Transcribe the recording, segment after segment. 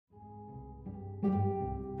Hi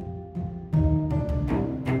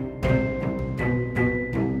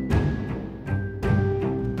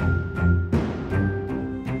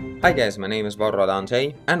guys, my name is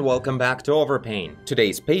Dante, and welcome back to Overpaint.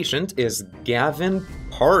 Today's patient is Gavin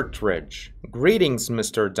Partridge. Greetings,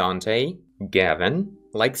 Mr. Dante. Gavin.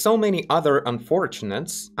 Like so many other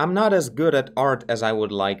unfortunates, I'm not as good at art as I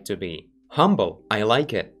would like to be. Humble, I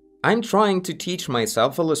like it. I'm trying to teach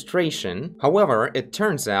myself illustration, however, it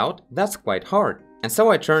turns out that's quite hard. And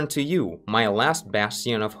so I turn to you, my last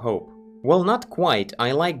bastion of hope. Well, not quite,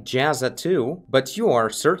 I like Jazza too, but you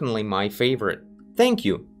are certainly my favorite. Thank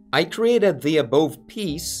you. I created the above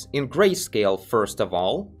piece in grayscale first of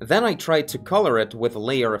all, then I tried to color it with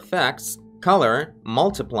layer effects, color,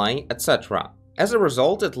 multiply, etc. As a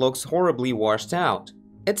result, it looks horribly washed out.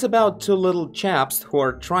 It's about two little chaps who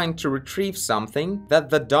are trying to retrieve something that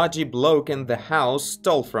the dodgy bloke in the house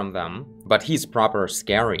stole from them, but he's proper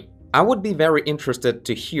scary. I would be very interested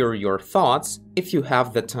to hear your thoughts if you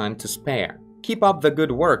have the time to spare. Keep up the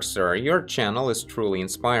good work, sir, your channel is truly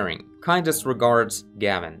inspiring. Kindest regards,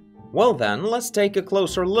 Gavin. Well then, let's take a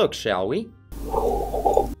closer look, shall we?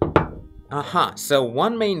 Aha, so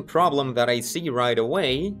one main problem that I see right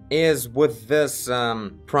away is with this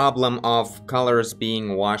problem of colors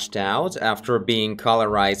being washed out after being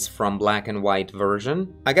colorized from black and white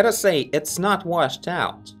version. I gotta say, it's not washed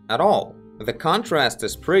out at all. The contrast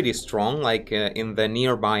is pretty strong, like in the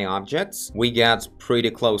nearby objects. We get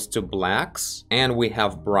pretty close to blacks, and we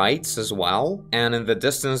have brights as well. And in the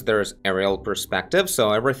distance there's aerial perspective,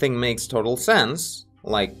 so everything makes total sense.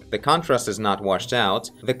 Like, the contrast is not washed out.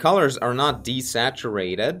 The colors are not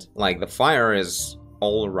desaturated, like the fire is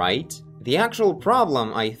alright. The actual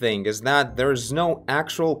problem, I think, is that there's no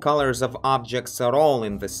actual colors of objects at all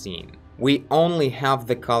in the scene. We only have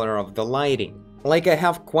the color of the lighting. Like, I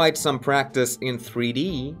have quite some practice in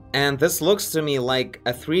 3D, and this looks to me like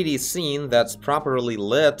a 3D scene that's properly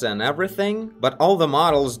lit and everything, but all the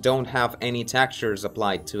models don't have any textures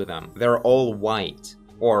applied to them. They're all white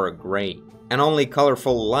or gray. And only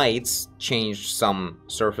colorful lights change some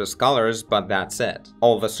surface colors, but that's it.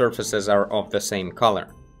 All the surfaces are of the same color.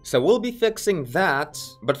 So we'll be fixing that,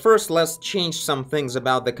 but first let's change some things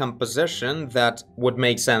about the composition that would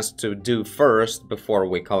make sense to do first before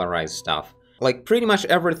we colorize stuff. Like, pretty much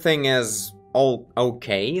everything is all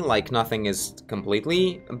okay, like nothing is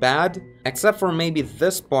completely bad, except for maybe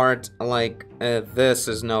this part, like this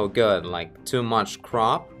is no good, like too much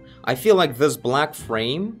crop. I feel like this black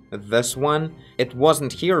frame, this one, it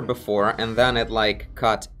wasn't here before, and then it like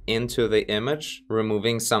cut into the image,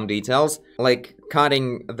 removing some details, like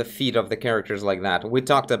cutting the feet of the characters like that. We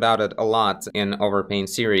talked about it a lot in Overpaint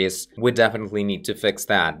series. We definitely need to fix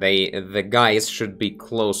that. The guys should be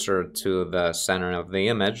closer to the center of the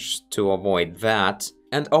image to avoid that.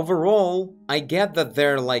 And overall, I get that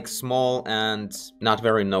they're like small and not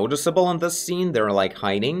very noticeable in this scene, they're like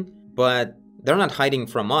hiding, but they're not hiding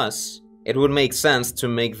from us. It would make sense to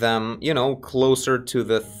make them, you know, closer to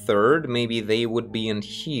the third. Maybe they would be in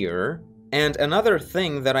here. And another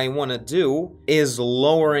thing that I want to do is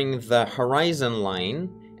lowering the horizon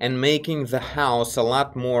line and making the house a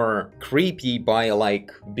lot more creepy by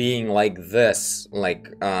like being like this,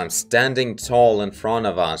 like standing tall in front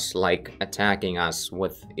of us, like attacking us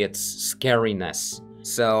with its scariness.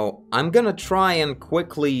 So I'm gonna try and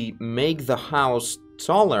quickly make the house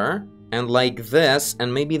taller. And like this,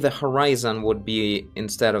 and maybe the horizon would be,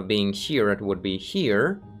 instead of being here, it would be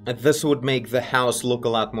here. And this would make the house look a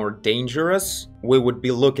lot more dangerous. We would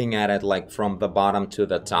be looking at it like from the bottom to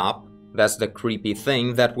the top. That's the creepy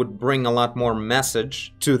thing that would bring a lot more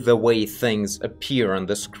message to the way things appear on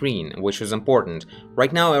the screen, which is important.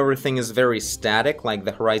 Right now everything is very static, like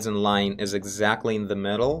the horizon line is exactly in the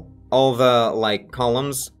middle. All the, like,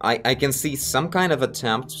 columns, I can see some kind of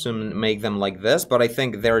attempt to make them like this, but I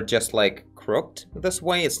think they're just, like, crooked this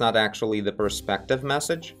way. It's not actually the perspective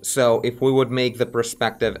message. So if we would make the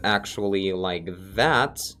perspective actually like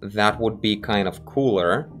that, that would be kind of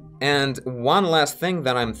cooler. And one last thing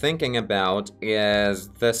that I'm thinking about is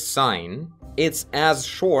the sign. It's as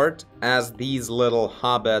short as these little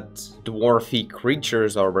hobbit dwarfy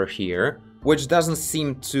creatures over here, which doesn't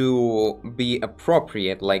seem to be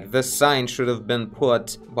appropriate. Like, this sign should have been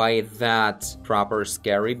put by that proper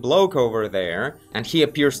scary bloke over there, and he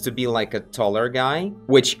appears to be like a taller guy,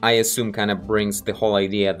 which I assume kind of brings the whole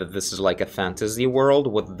idea that this is like a fantasy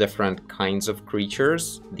world with different kinds of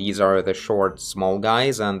creatures. These are the short, small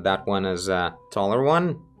guys, and that one is a taller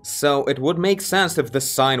one. So it would make sense if the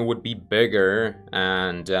sign would be bigger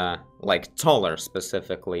and like taller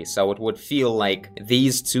specifically, so it would feel like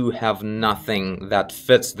these two have nothing that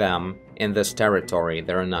fits them in this territory.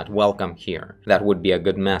 They're not welcome here. That would be a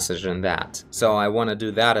good message in that. So I want to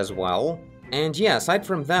do that as well. And yeah, aside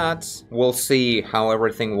from that, we'll see how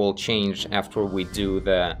everything will change after we do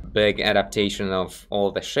the big adaptation of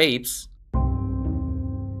all the shapes.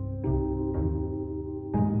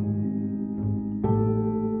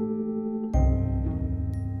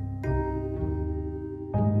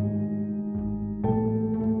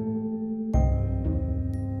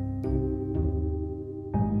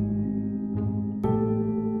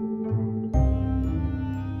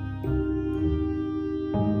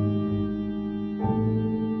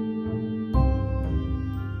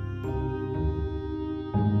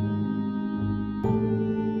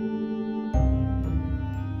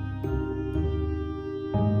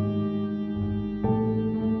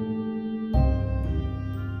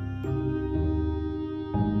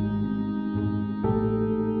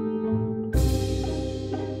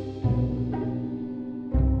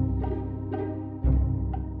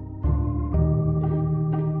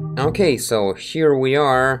 Okay, so here we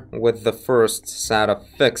are with the first set of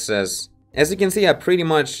fixes. As you can see, I pretty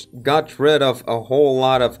much got rid of a whole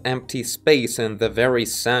lot of empty space in the very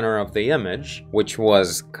center of the image, which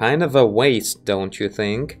was kind of a waste, don't you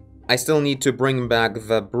think? I still need to bring back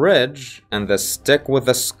the bridge, and the stick with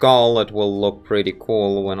the skull, it will look pretty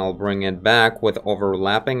cool when I'll bring it back. With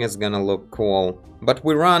overlapping, it's gonna look cool. But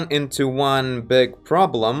we run into one big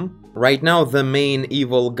problem. Right now, the main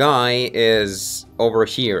evil guy is over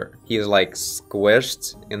here. He's like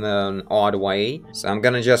squished in an odd way. So I'm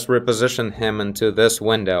gonna just reposition him into this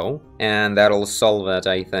window, and that'll solve it,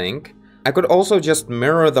 I think. I could also just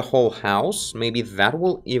mirror the whole house. Maybe that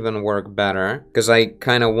will even work better, because I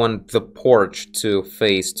kind of want the porch to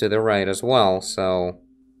face to the right as well, so...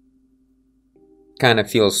 kind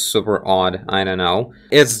of feels super odd, I don't know.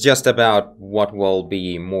 It's just about what will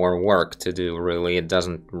be more work to do, really. It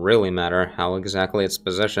doesn't really matter how exactly it's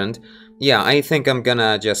positioned. Yeah, I think I'm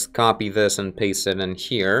gonna just copy this and paste it in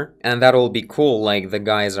here. And that'll be cool, like the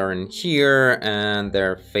guys are in here and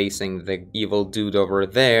they're facing the evil dude over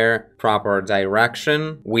there. Proper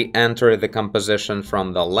direction. We enter the composition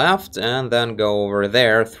from the left and then go over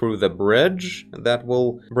there through the bridge that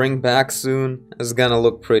we'll bring back soon. It's gonna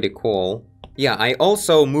look pretty cool. Yeah, I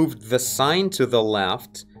also moved the sign to the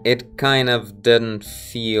left. It kind of didn't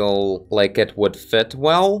feel like it would fit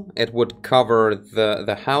well. It would cover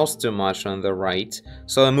the house too much on the right.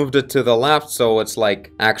 So I moved it to the left so it's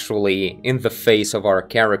like actually in the face of our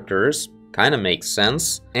characters. Kind of makes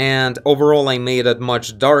sense. And overall I made it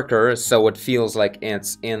much darker so it feels like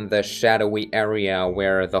it's in the shadowy area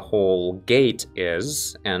where the whole gate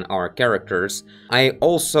is and our characters. I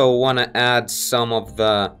also want to add some of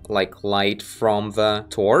the like light from the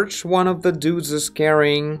torch one of the dudes is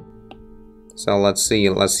carrying. So let's see,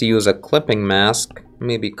 let's use a clipping mask.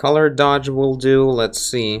 Maybe color dodge will do, let's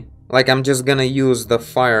see. Like I'm just gonna use the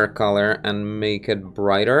fire color and make it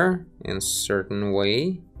brighter in a certain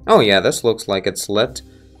way. Oh yeah, this looks like it's lit.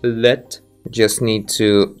 Just need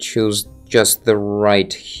to choose just the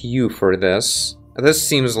right hue for this. This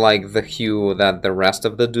seems like the hue that the rest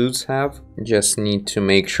of the dudes have. Just need to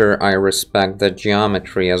make sure I respect the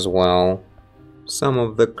geometry as well. Some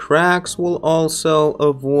of the cracks will also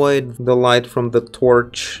avoid the light from the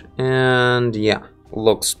torch. And yeah,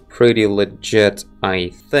 looks pretty legit, I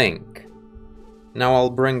think. Now I'll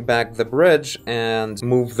bring back the bridge and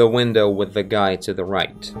move the window with the guy to the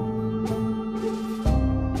right.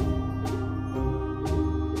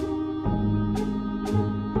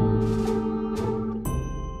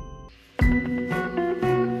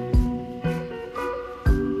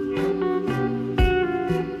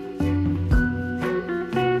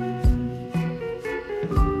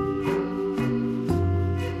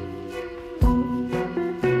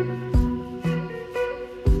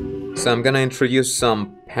 So I'm gonna introduce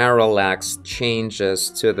some parallax changes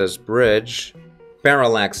to this bridge.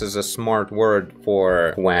 Parallax is a smart word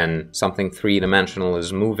for when something three-dimensional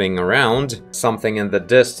is moving around. Something in the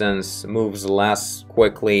distance moves less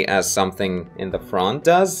quickly as something in the front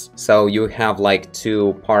does. So you have like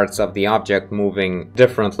two parts of the object moving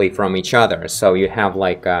differently from each other. So you have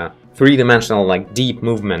like a three-dimensional, like deep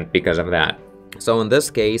movement because of that. So in this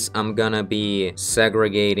case, I'm gonna be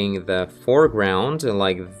segregating the foreground,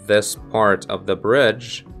 like this part of the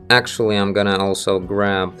bridge. Actually, I'm gonna also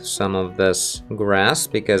grab some of this grass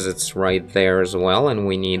because it's right there as well and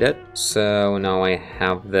we need it. So now I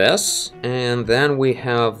have this. And then we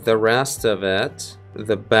have the rest of it,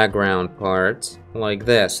 the background part. like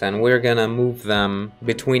this, and we're gonna move them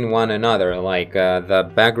between one another. Like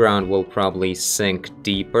the background will probably sink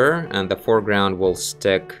deeper and the foreground will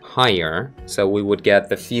stick higher, so we would get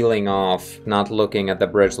the feeling of not looking at the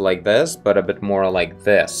bridge like this, but a bit more like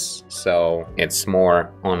this, so it's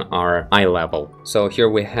more on our eye level. So here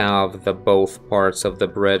we have the both parts of the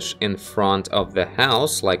bridge in front of the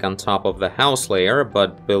house, like on top of the house layer,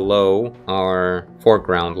 but below our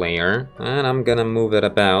foreground layer, and I'm gonna move it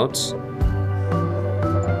about.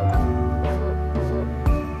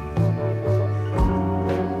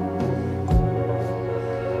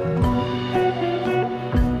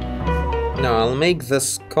 Now I'll make the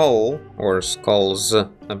skull, or skulls, a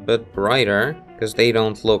bit brighter, because they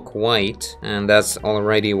don't look white, and that's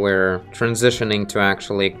already where transitioning to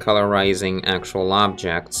actually colorizing actual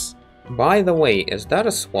objects. By the way, is that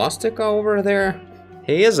a swastika over there?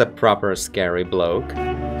 He is a proper scary bloke.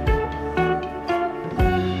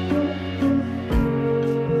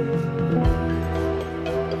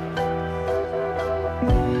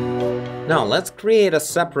 Now let's create a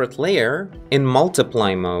separate layer in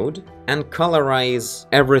multiply mode and colorize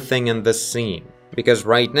everything in this scene. Because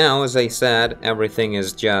right now, as I said, everything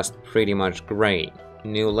is just pretty much gray.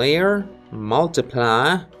 New layer,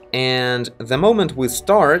 multiply, and the moment we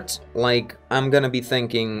start, like, I'm gonna be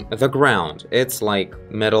thinking the ground. It's like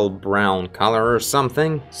middle brown color or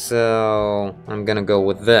something. So I'm gonna go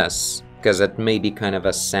with this, because it may be kind of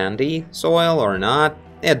a sandy soil or not.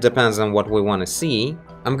 It depends on what we want to see.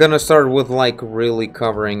 I'm gonna start with like really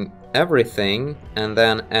covering everything and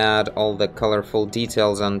then add all the colorful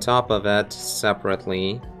details on top of it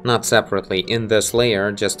separately. Not separately, in this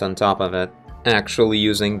layer, just on top of it. Actually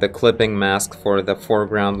using the clipping mask for the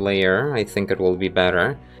foreground layer, I think it will be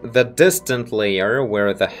better. The distant layer,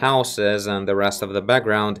 where the house is and the rest of the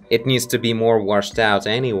background, it needs to be more washed out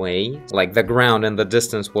anyway. Like the ground in the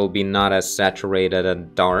distance will be not as saturated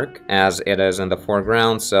and dark as it is in the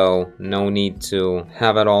foreground, so no need to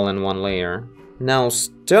have it all in one layer. Now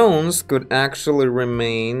stones could actually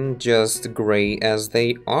remain just gray as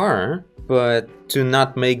they are, but to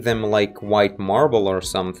not make them like white marble or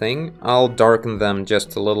something, I'll darken them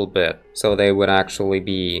just a little bit, so they would actually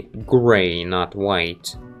be gray, not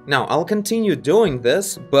white. Now, I'll continue doing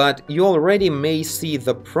this, but you already may see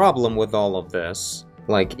the problem with all of this.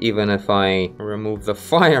 Like, even if I remove the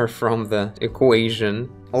fire from the equation,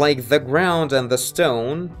 like the ground and the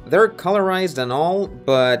stone, they're colorized and all,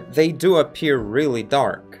 but they do appear really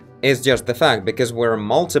dark. It's just the fact, because we're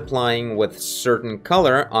multiplying with certain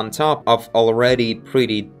color on top of already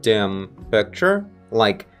pretty dim picture.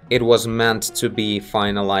 Like, it was meant to be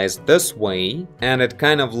finalized this way, and it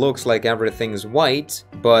kind of looks like everything's white,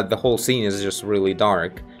 but the whole scene is just really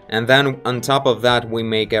dark. And then on top of that, we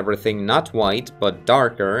make everything not white, but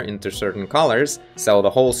darker into certain colors, so the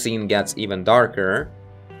whole scene gets even darker.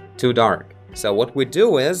 Too dark. So what we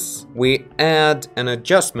do is, we add an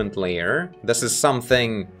adjustment layer. This is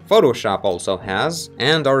something Photoshop also has,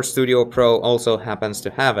 and RStudio Pro also happens to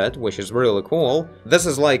have it, which is really cool. This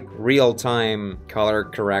is like real-time color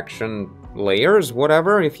correction layers,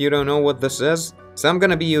 whatever, if you don't know what this is. So I'm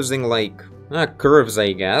gonna be using like curves,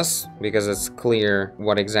 I guess, because it's clear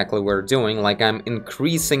what exactly we're doing. Like, I'm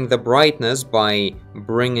increasing the brightness by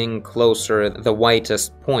bringing closer the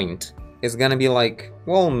whitest point. It's gonna be like,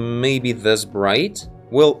 well, maybe this bright.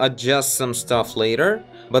 We'll adjust some stuff later,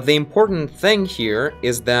 but the important thing here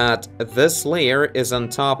is that this layer is on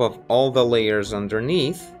top of all the layers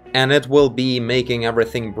underneath, and it will be making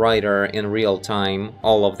everything brighter in real time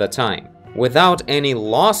all of the time. Without any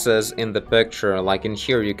losses in the picture, like in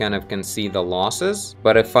here you kind of can see the losses,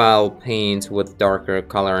 but if I'll paint with darker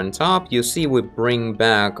color on top, you see we bring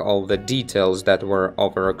back all the details that were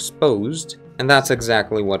overexposed, and that's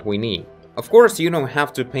exactly what we need. Of course, you don't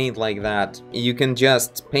have to paint like that. You can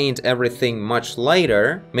just paint everything much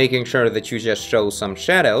lighter, making sure that you just show some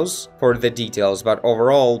shadows for the details, but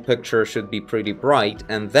overall picture should be pretty bright,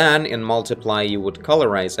 and then in multiply you would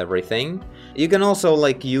colorize everything. You can also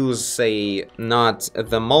like use, say, not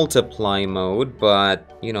the multiply mode,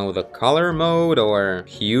 but you know, the color mode or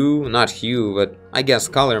hue, not hue, but I guess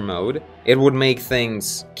color mode. It would make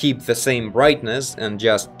things keep the same brightness and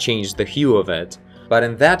just change the hue of it. But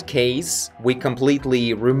in that case, we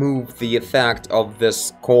completely remove the effect of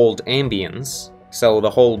this cold ambience. So the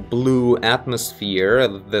whole blue atmosphere,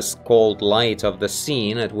 this cold light of the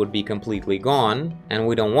scene, it would be completely gone. And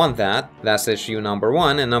we don't want that. That's issue number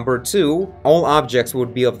one. And number two, all objects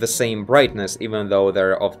would be of the same brightness, even though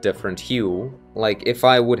they're of different hue. Like, if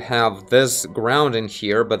I would have this ground in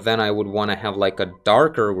here, but then I would want to have like a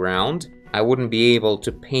darker ground, I wouldn't be able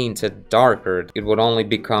to paint it darker. It would only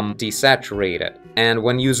become desaturated. And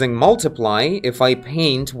when using multiply, if I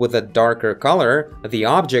paint with a darker color, the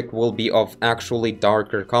object will be of actually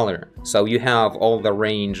darker color. So you have all the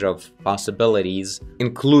range of possibilities,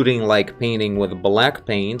 including like painting with black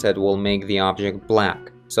paint that will make the object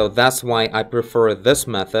black. So that's why I prefer this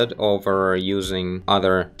method over using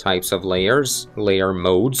other types of layers, layer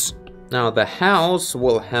modes. Now the house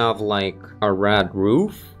will have like a red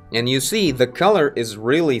roof. And you see, the color is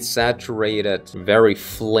really saturated, very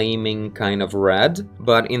flaming kind of red.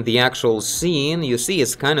 But in the actual scene, you see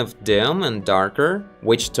it's kind of dim and darker,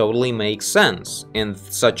 which totally makes sense. In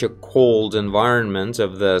such a cold environment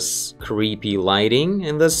of this creepy lighting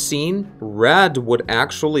in this scene, red would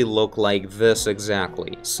actually look like this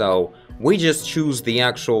exactly. So we just choose the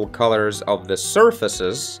actual colors of the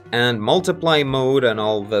surfaces, and multiply mode and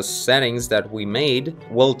all the settings that we made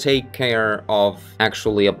will take care of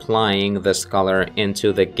actually applying this color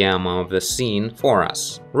into the gamma of the scene for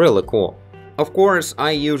us. Really cool. Of course,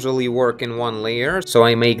 I usually work in one layer, so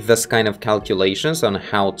I make this kind of calculations on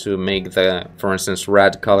how to make the, for instance,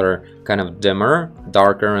 red color kind of dimmer,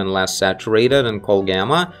 darker and less saturated in cold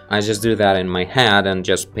gamma. I just do that in my head and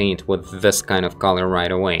just paint with this kind of color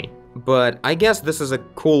right away. But I guess this is a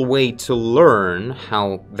cool way to learn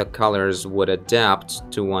how the colors would adapt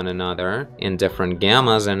to one another in different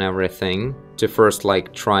gammas and everything. To first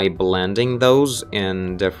like try blending those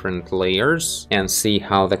in different layers and see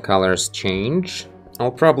how the colors change. I'll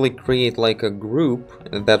probably create like a group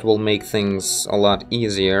that will make things a lot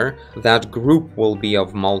easier. That group will be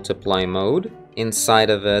of multiply mode. Inside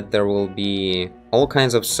of it there will be all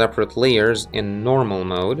kinds of separate layers in normal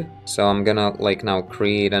mode. So I'm gonna like now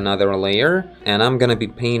create another layer, and I'm gonna be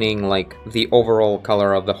painting like the overall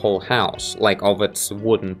color of the whole house, like of its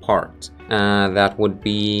wooden part. That would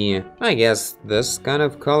be, I guess, this kind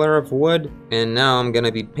of color of wood. And now I'm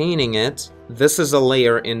gonna be painting it. This is a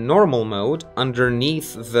layer in normal mode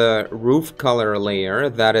underneath the roof color layer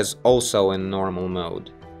that is also in normal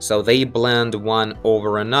mode. So they blend one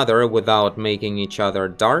over another without making each other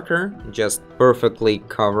darker, just perfectly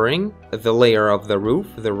covering the layer of the roof.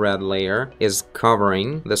 The red layer is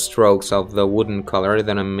covering the strokes of the wooden color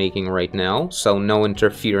that I'm making right now, so no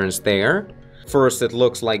interference there. First it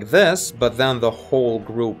looks like this, but then the whole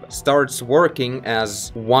group starts working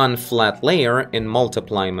as one flat layer in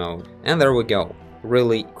multiply mode. And there we go.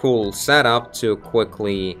 Really cool setup to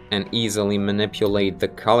quickly and easily manipulate the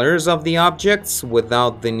colors of the objects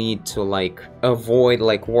without the need to like avoid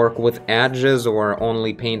like work with edges or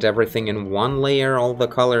only paint everything in one layer, all the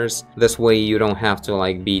colors. This way you don't have to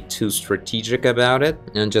like be too strategic about it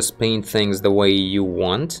and just paint things the way you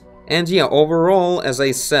want. And yeah, overall, as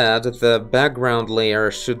I said, the background layer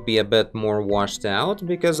should be a bit more washed out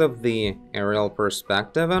because of the aerial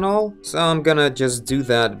perspective and all. So I'm gonna just do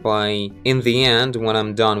that by, in the end, when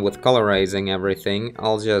I'm done with colorizing everything,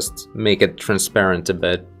 I'll just make it transparent a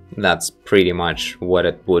bit. That's pretty much what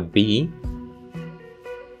it would be.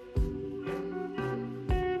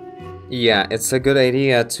 Yeah, it's a good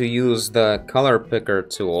idea to use the color picker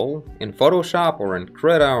tool in Photoshop or in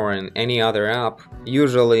Krita or in any other app.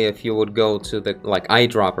 Usually if you would go to the like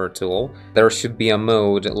eyedropper tool, there should be a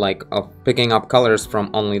mode like of picking up colors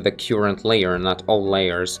from only the current layer, not all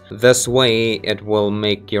layers. This way it will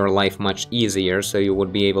make your life much easier, so you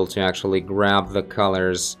would be able to actually grab the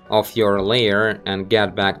colors of your layer and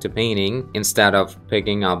get back to painting instead of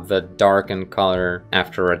picking up the darkened color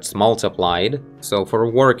after it's multiplied. So for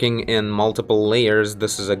working in multiple layers,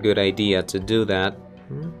 this is a good idea to do that.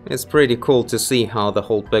 It's pretty cool to see how the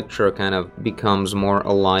whole picture kind of becomes more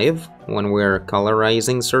alive when we're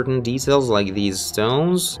colorizing certain details, like these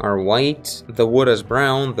stones are white, the wood is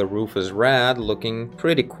brown, the roof is red, looking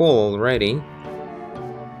pretty cool already.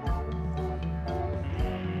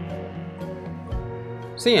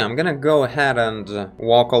 So yeah, I'm gonna go ahead and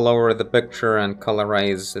walk all over the picture and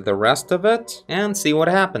colorize the rest of it and see what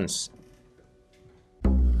happens.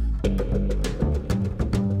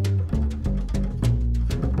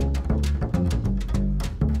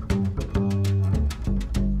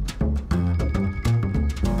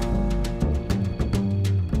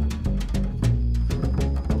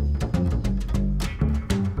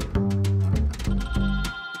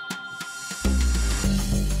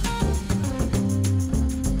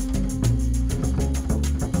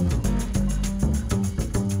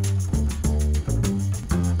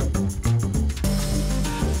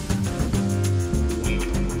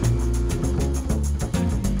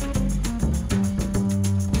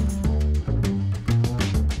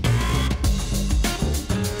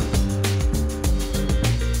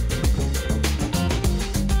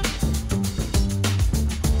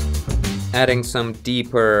 adding some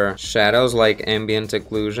deeper shadows like ambient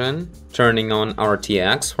occlusion, turning on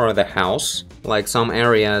RTX for the house. Like, some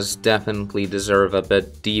areas definitely deserve a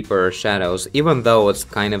bit deeper shadows, even though it's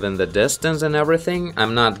kind of in the distance and everything.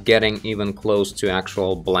 I'm not getting even close to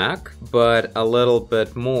actual black, but a little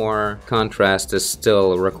bit more contrast is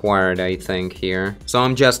still required, I think, here. So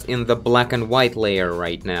I'm just in the black and white layer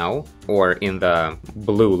right now, or in the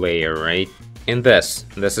blue layer, right? In this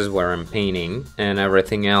is where I'm painting, and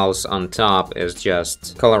everything else on top is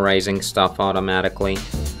just colorizing stuff automatically.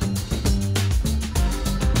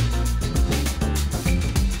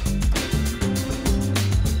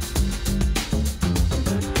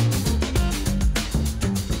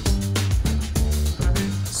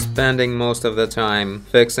 Spending most of the time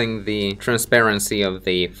fixing the transparency of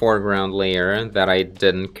the foreground layer that I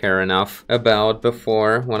didn't care enough about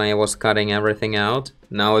before when I was cutting everything out.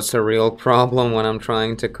 Now it's a real problem when I'm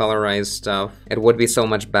trying to colorize stuff. It would be so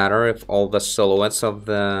much better if all the silhouettes of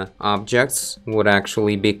the objects would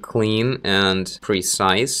actually be clean and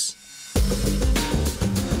precise.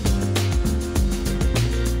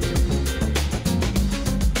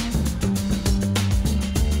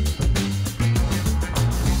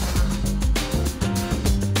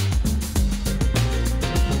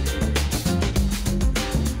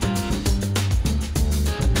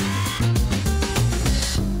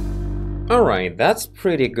 Alright, that's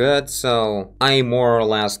pretty good, so I more or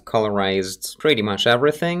less colorized pretty much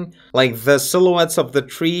everything. Like, the silhouettes of the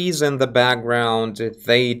trees in the background,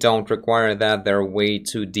 they don't require that, they're way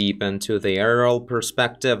too deep into the aerial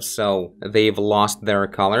perspective, so they've lost their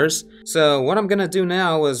colors. So what I'm gonna do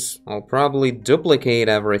now is I'll probably duplicate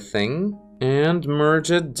everything and merge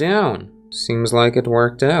it down. Seems like it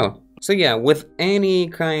worked out. So yeah, with any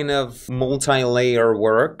kind of multi-layer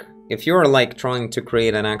work, if you're like trying to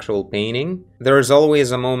create an actual painting, there's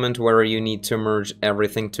always a moment where you need to merge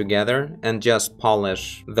everything together and just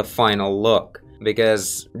polish the final look.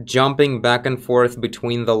 Because jumping back and forth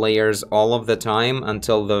between the layers all of the time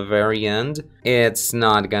until the very end, it's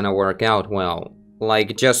not gonna work out well.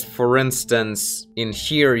 Like, just for instance, in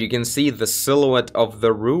here you can see the silhouette of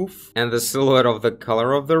the roof and the silhouette of the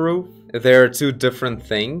color of the roof. They're two different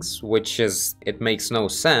things, which is, it makes no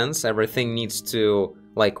sense. Everything needs to,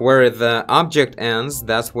 like, where the object ends,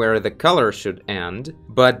 that's where the color should end.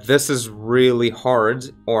 But this is really hard,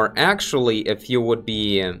 or actually, if you would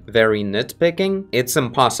be very nitpicking, it's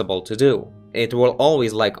impossible to do. It will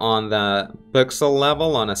always, like, on the pixel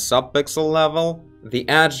level, on a sub-pixel level, the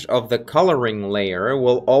edge of the coloring layer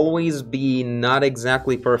will always be not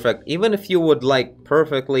exactly perfect. Even if you would, like,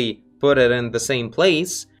 perfectly put it in the same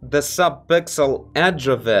place, the sub-pixel edge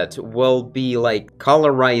of it will be like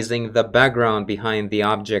colorizing the background behind the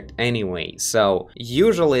object anyway. So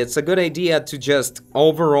usually it's a good idea to just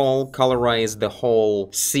overall colorize the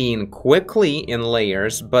whole scene quickly in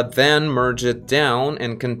layers, but then merge it down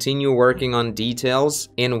and continue working on details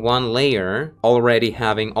in one layer, already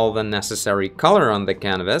having all the necessary color on the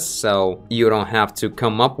canvas, so you don't have to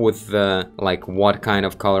come up with the, like, what kind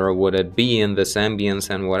of color would it be in this ambience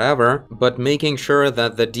and whatever, but making sure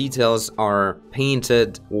that the details are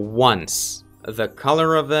painted once. The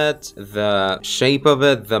color of it, the shape of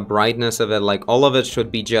it, the brightness of it, like, all of it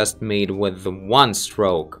should be just made with the one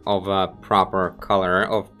stroke of a proper color,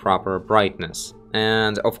 of proper brightness.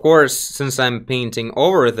 And of course, since I'm painting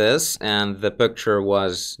over this and the picture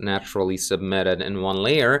was naturally submitted in one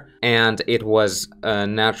layer and it was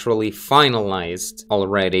naturally finalized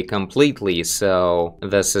already completely, so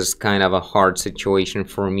this is kind of a hard situation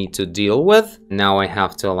for me to deal with. Now I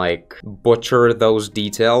have to, like, butcher those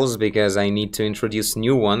details because I need to introduce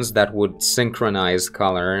new ones that would synchronize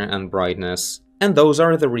color and brightness. And those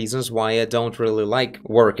are the reasons why I don't really like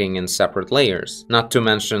working in separate layers. Not to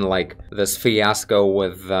mention, like, this fiasco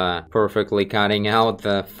with perfectly cutting out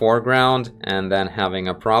the foreground and then having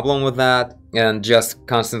a problem with that. And just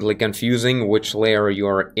constantly confusing which layer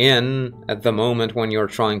you're in at the moment when you're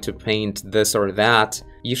trying to paint this or that.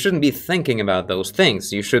 You shouldn't be thinking about those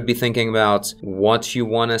things. You should be thinking about what you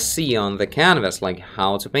want to see on the canvas, like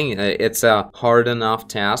how to paint. It's a hard enough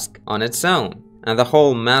task on its own. And the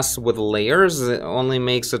whole mess with layers only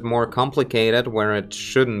makes it more complicated where it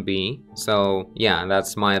shouldn't be. So yeah,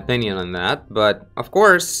 that's my opinion on that. But of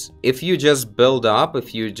course, if you just build up,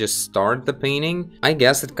 if you just start the painting, I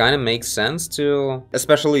guess it kind of makes sense to,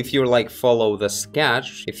 especially if you like follow the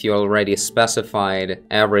sketch, if you already specified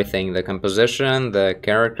everything, the composition, the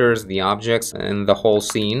characters, the objects, and the whole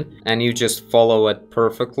scene, and you just follow it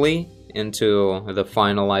perfectly. into the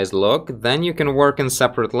finalized look, then you can work in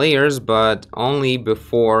separate layers, but only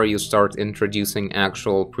before you start introducing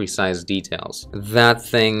actual precise details. That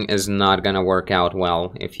thing is not gonna work out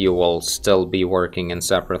well if you will still be working in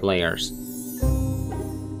separate layers.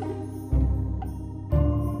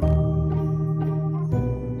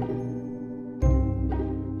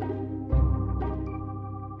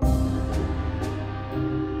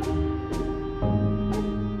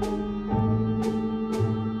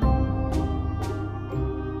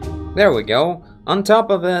 There we go. On top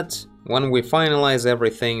of it, when we finalize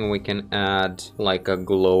everything, we can add like a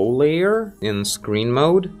glow layer in screen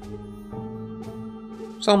mode.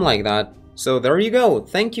 Something like that. So there you go.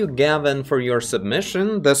 Thank you, Gavin, for your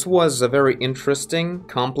submission. This was a very interesting,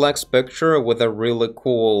 complex picture with a really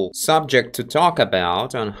cool subject to talk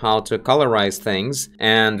about on how to colorize things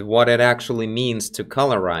and what it actually means to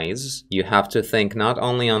colorize. You have to think not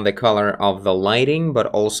only on the color of the lighting, but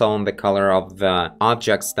also on the color of the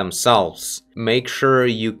objects themselves. Make sure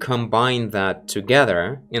you combine that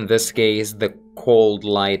together. In this case, the cold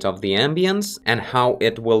light of the ambience and how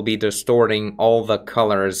it will be distorting all the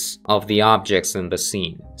colors of the objects in the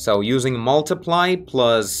scene. So using multiply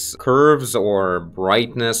plus curves or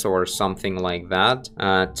brightness or something like that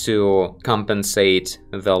to compensate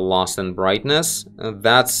the loss in brightness,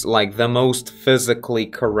 that's like the most physically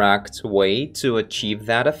correct way to achieve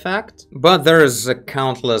that effect. But there's a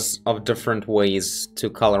countless of different ways to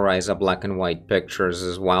colorize a black and white pictures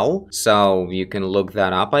as well, so you can look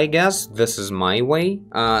that up, I guess. This is my way.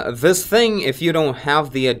 This thing, if you don't have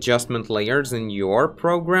the adjustment layers in your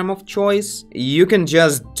program of choice, you can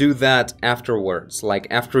just do that afterwards, like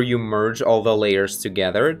after you merge all the layers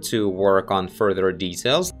together to work on further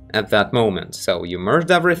details at that moment. So you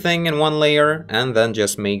merged everything in one layer and then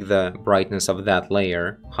just make the brightness of that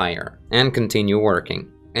layer higher and continue working.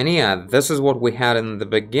 And yeah, this is what we had in the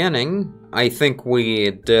beginning. I think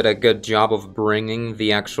we did a good job of bringing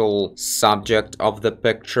the actual subject of the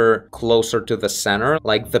picture closer to the center,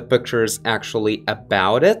 like the picture's actually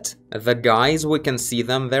about it. The guys, we can see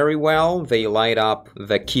them very well. They light up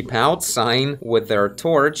the keep out sign with their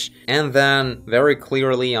torch, and then very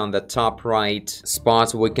clearly on the top right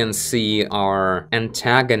spot we can see our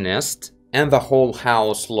antagonist. And the whole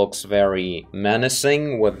house looks very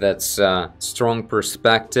menacing with its strong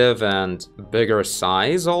perspective and bigger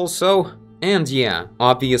size also. And yeah,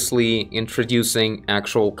 obviously introducing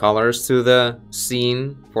actual colors to the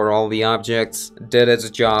scene for all the objects did its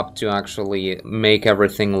job to actually make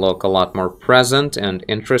everything look a lot more present and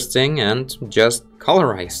interesting and just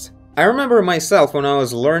colorized. I remember myself when I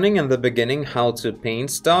was learning in the beginning how to paint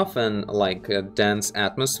stuff and like a dense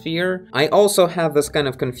atmosphere. I also had this kind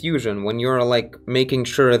of confusion when you're like making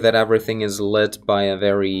sure that everything is lit by a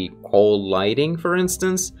very cold lighting, for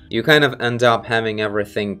instance. You kind of end up having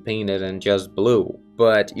everything painted in just blue.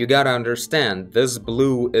 But you gotta understand, this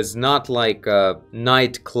blue is not like a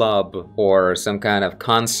nightclub or some kind of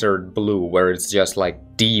concert blue where it's just like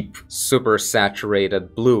deep, super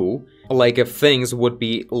saturated blue. Like if things would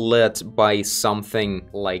be lit by something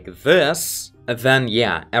like this, then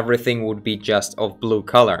yeah, everything would be just of blue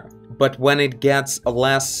color. But when it gets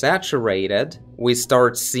less saturated, we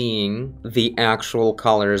start seeing the actual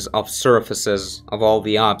colors of surfaces of all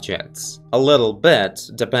the objects. A little bit,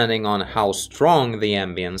 depending on how strong the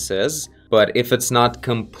ambience is. But if it's not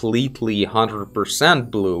completely 100%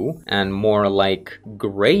 blue and more like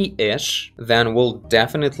grayish, then we'll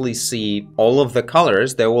definitely see all of the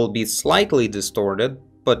colors. They will be slightly distorted,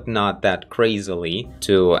 but not that crazily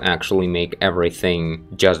to actually make everything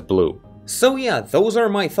just blue. So yeah, those are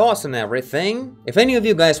my thoughts on everything. If any of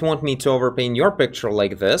you guys want me to overpaint your picture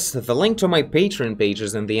like this, the link to my Patreon page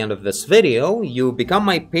is in the end of this video. You become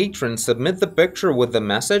my patron, submit the picture with the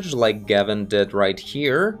message like Gavin did right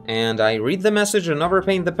here, and I read the message and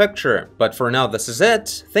overpaint the picture. But for now, this is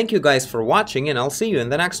it. Thank you guys for watching, and I'll see you in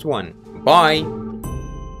the next one. Bye!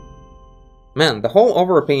 Man, the whole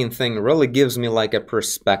overpaint thing really gives me like a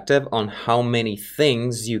perspective on how many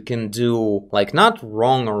things you can do, like not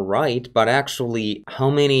wrong or right, but actually how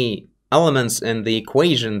many elements in the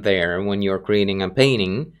equation there when you're creating a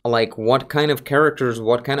painting. Like what kind of characters,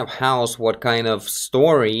 what kind of house, what kind of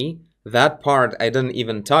story. That part I didn't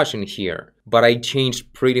even touch in here, but I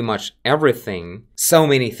changed pretty much everything. So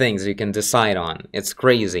many things you can decide on. It's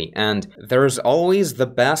crazy, and there's always the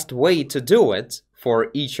best way to do it.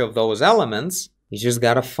 For each of those elements, you just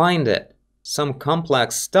gotta find it. Some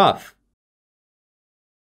complex stuff.